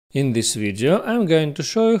In this video I'm going to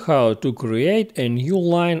show you how to create a new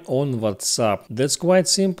line on WhatsApp. That's quite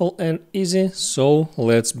simple and easy, so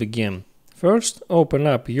let's begin. First, open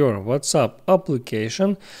up your WhatsApp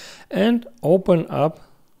application and open up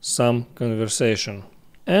some conversation.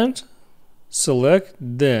 And select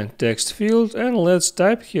the text field and let's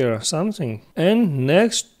type here something. And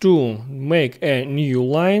next to make a new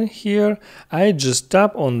line here, I just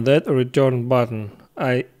tap on that return button.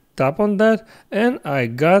 I tap on that and I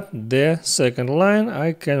got the second line.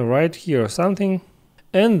 I can write here something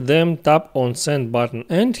and then tap on send button,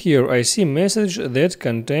 and here I see message that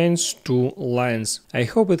contains 2 lines. I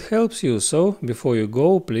hope it helps you, so before you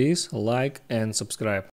go, please like and subscribe.